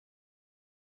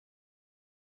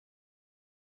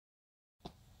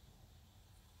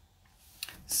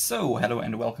So, hello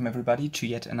and welcome everybody to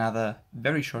yet another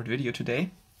very short video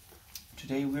today.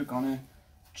 Today we're gonna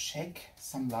check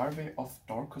some larvae of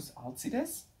Dorcus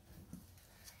alcides.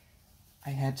 I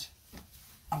had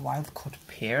a wild-caught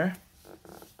pair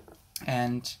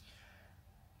and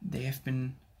they have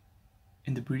been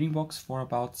in the breeding box for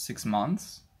about 6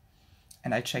 months,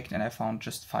 and I checked and I found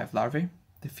just 5 larvae.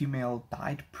 The female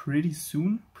died pretty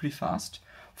soon, pretty fast.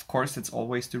 Of course, it's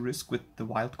always the risk with the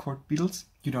wild-caught beetles.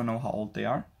 You don't know how old they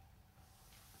are.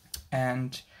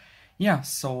 And yeah,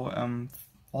 so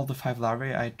all the 5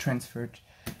 larvae I transferred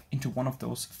into one of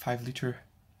those 5-liter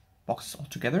boxes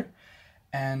altogether.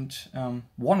 And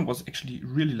one was actually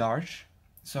really large,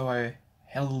 so I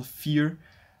had a little fear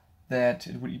that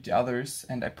it would eat the others,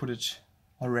 and I put it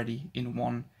already in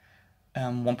one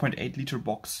 1.8-liter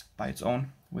box by its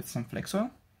own with some flex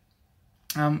oil.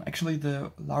 Actually,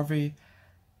 the larvae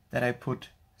that I put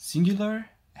singular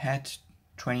had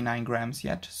 29 grams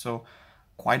yet, so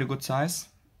quite a good size.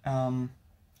 I'm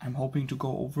hoping to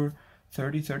go over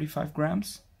 30-35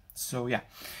 grams. So yeah,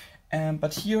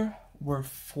 but here were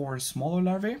 4 smaller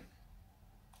larvae.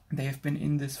 They have been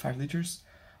in this 5 liters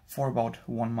for about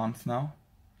 1 month now.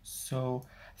 So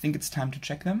I think it's time to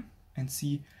check them and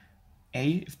see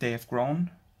if they have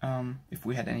grown, if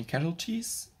we had any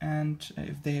casualties, and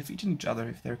if they have eaten each other,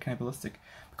 if they're cannibalistic.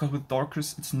 Because with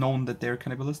Dorcus it's known that they're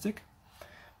cannibalistic.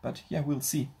 But yeah, we'll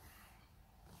see.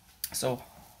 So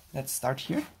let's start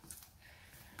here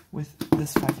with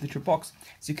this 5-liter box.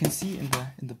 As you can see in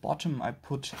the bottom I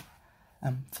put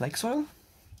flax oil,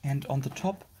 and on the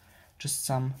top just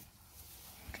some,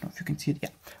 I don't know if you can see it, yeah,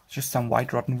 just some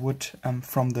white rotten wood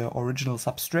from the original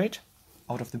substrate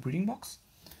out of the breeding box,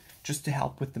 just to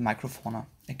help with the microfauna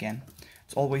again.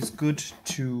 It's always good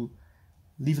to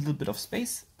leave a little bit of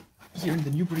space here in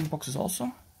the new breeding boxes,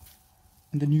 also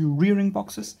in the new rearing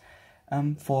boxes,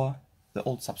 for the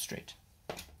old substrate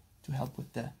to help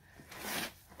with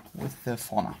the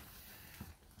fauna.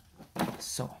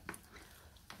 So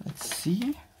let's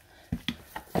see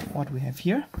what we have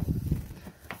here.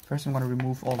 First I'm going to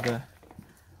remove all the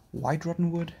white rotten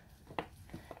wood,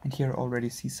 and here I already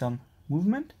see some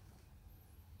movement.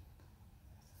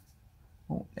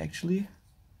 Oh, actually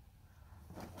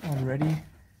already,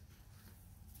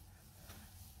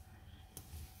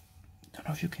 don't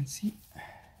know if you can see,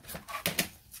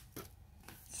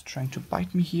 it's trying to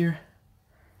bite me here.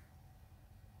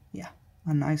 Yeah,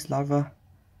 a nice larva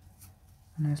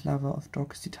of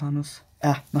Dorcus titanus,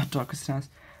 not Dorcus titanus,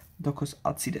 Dorcus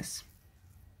alcides.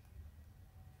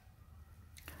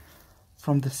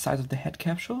 From the size of the head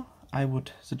capsule, I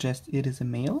would suggest it is a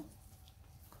male.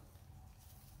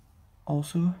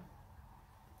 Also,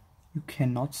 you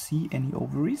cannot see any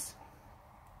ovaries.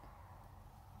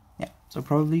 Yeah, so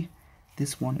probably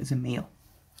this one is a male.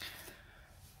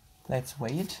 Let's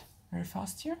weigh it very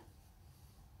fast here.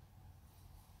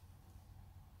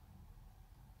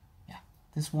 Yeah,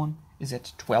 this one is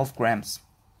at 12 grams.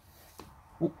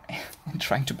 Oh, and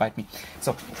trying to bite me.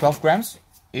 So 12 grams,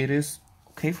 it is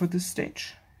okay for this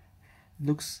stage.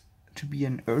 Looks to be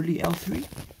an early L3.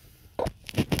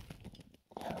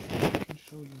 I can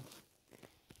show you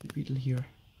the beetle here.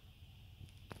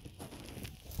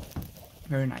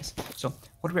 Very nice. So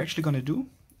what we're actually gonna do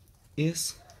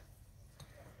is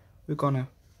we're gonna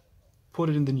put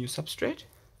it in the new substrate.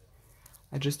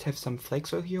 I just have some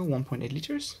flax oil here, 1.8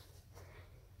 liters.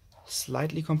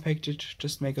 Slightly compacted,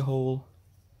 just make a hole,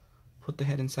 put the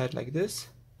head inside like this,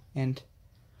 and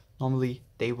normally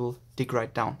they will dig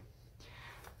right down.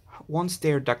 Once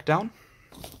they're dug down,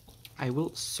 I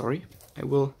will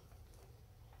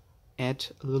add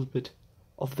a little bit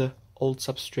of the old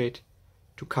substrate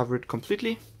to cover it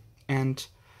completely, and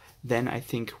then I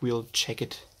think we'll check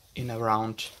it in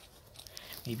around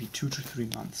maybe 2 to 3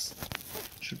 months.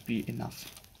 Should be enough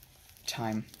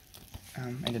time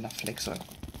and enough flax oil.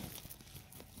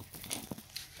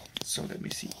 So let me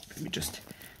see, let me just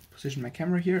position my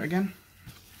camera here again,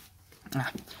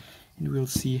 and we'll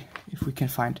see if we can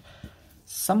find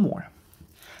some more.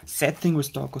 Sad thing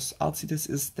with Dorcus alcides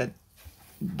is that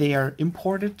they are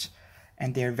imported,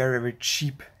 and they are very, very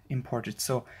cheap imported.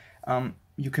 So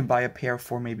you can buy a pair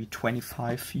for maybe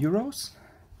 25 euros.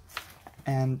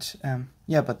 And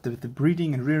yeah, but the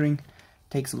breeding and rearing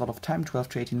takes a lot of time, 12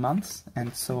 to 18 months.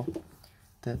 And so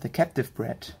the captive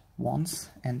bred ones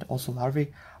and also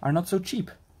larvae are not so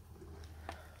cheap.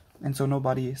 And so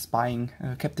nobody is buying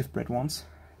captive bred ones,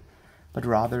 but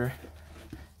rather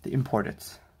the imported,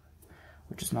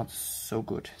 which is not so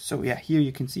good. So yeah, here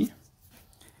you can see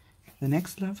the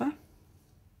next larva,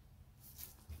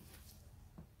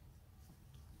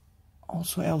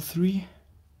 also L3,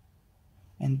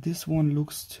 and this one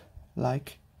looks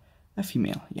like a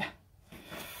female. Yeah.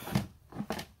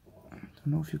 I don't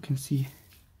know if you can see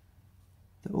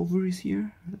the ovaries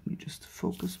here. Let me just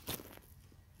focus.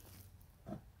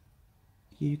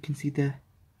 Here you can see the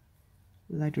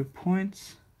lighter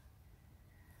points.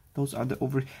 Those are the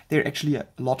ovaries. They're actually a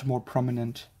lot more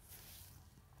prominent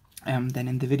than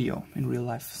in the video in real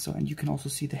life. So, and you can also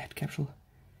see the head capsule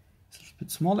is a little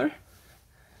bit smaller.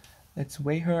 Let's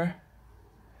weigh her.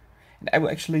 And I will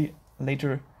actually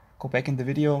later go back in the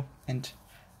video and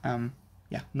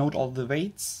yeah, note all the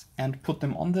weights and put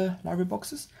them on the larvae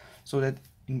boxes, so that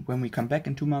when we come back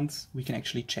in 2 months, we can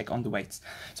actually check on the weights.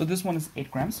 So this one is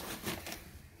 8 grams.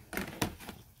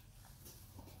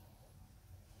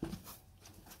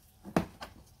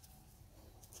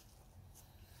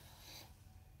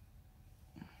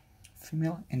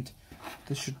 Female, and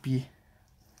this should be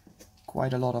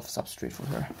quite a lot of substrate for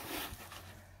her.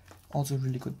 Also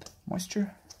really good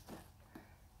moisture.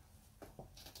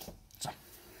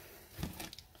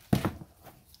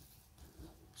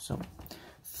 So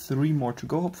 3 more to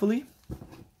go, hopefully.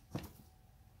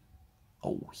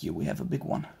 Oh, here we have a big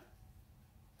one.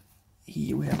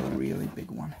 Here we have a really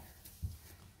big one.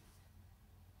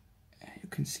 You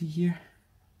can see here,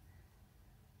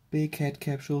 big head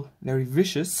capsule, very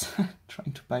vicious,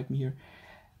 trying to bite me here.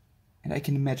 And I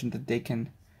can imagine that they can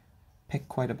pack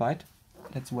quite a bite.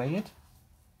 Let's weigh it.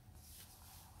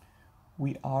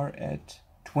 We are at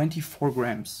 24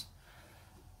 grams.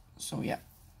 So yeah,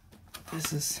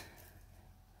 this is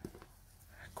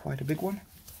quite a big one.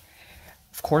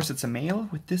 Of course it's a male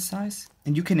with this size,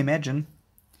 and you can imagine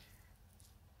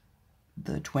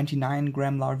the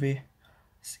 29-gram larvae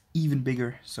is even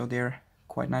bigger, so they're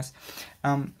quite nice.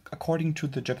 According to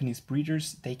the Japanese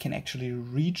breeders, they can actually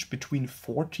reach between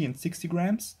 40 and 60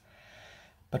 grams,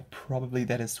 but probably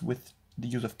that is with the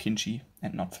use of kimchi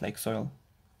and not flake soil,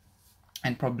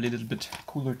 and probably a little bit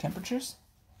cooler temperatures.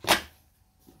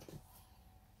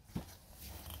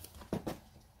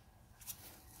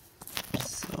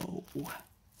 So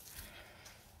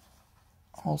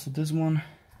also this one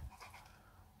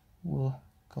will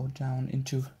go down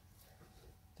into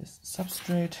this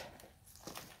substrate,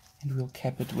 and we'll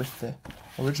cap it with the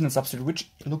original substrate, which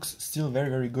looks still very,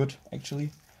 very good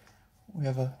actually. We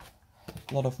have a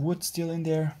lot of wood still in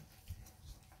there.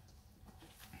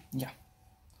 Yeah.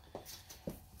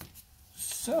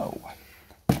 So,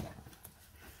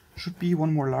 should be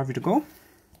 1 more larvae to go.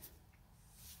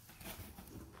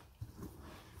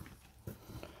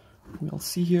 We'll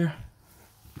see here.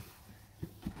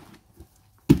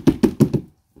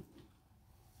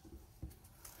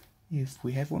 If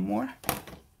we have 1 more.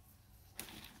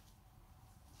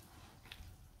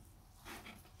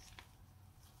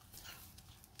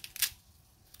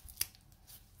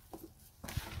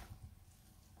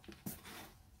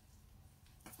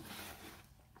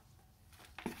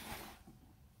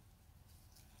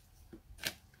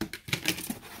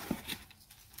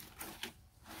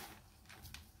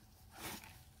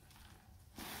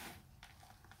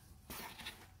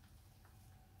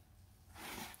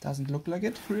 Doesn't look like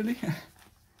it, really.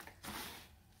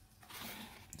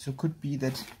 So could be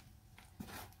that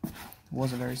it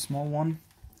was a very small one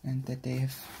and that they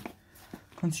have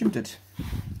consumed it.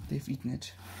 They've eaten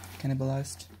it,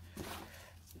 cannibalized.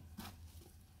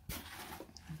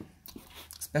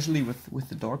 Especially with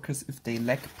the Dorcus, if they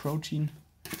lack protein,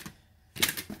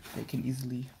 they can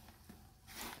easily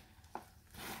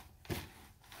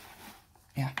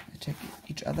attack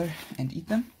each other and eat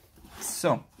them.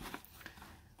 So,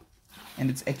 and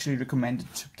it's actually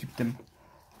recommended to keep them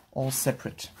all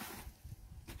separate.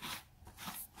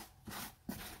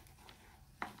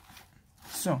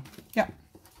 So, yeah,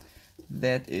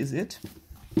 that is it,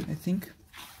 I think.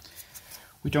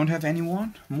 We don't have any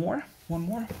one more.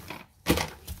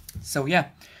 So yeah,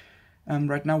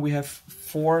 right now we have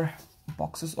 4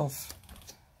 boxes of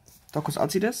Dorcus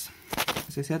alcides,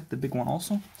 as I said, the big one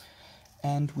also.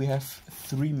 And we have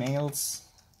 3 males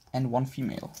and 1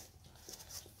 female.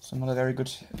 So not a very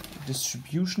good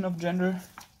distribution of gender.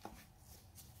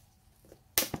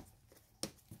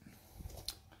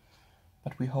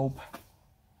 But we hope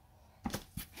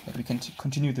that we can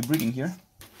continue the breeding here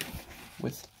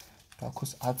with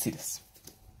Dorcus alcides.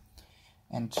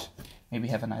 And maybe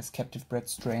have a nice captive bred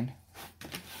strain.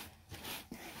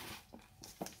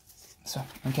 So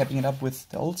I'm capping it up with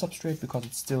the old substrate because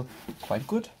it's still quite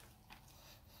good.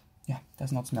 Yeah,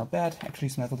 does not smell bad. Actually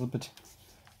smells a little bit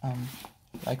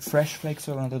like fresh flake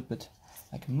soil and a little bit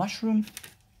like a mushroom.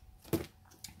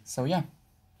 So yeah,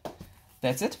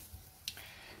 that's it.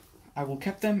 I will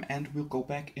cap them and we'll go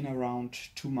back in around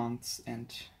 2 months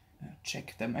and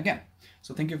check them again.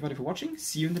 So thank you everybody for watching.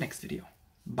 See you in the next video.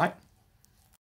 Bye.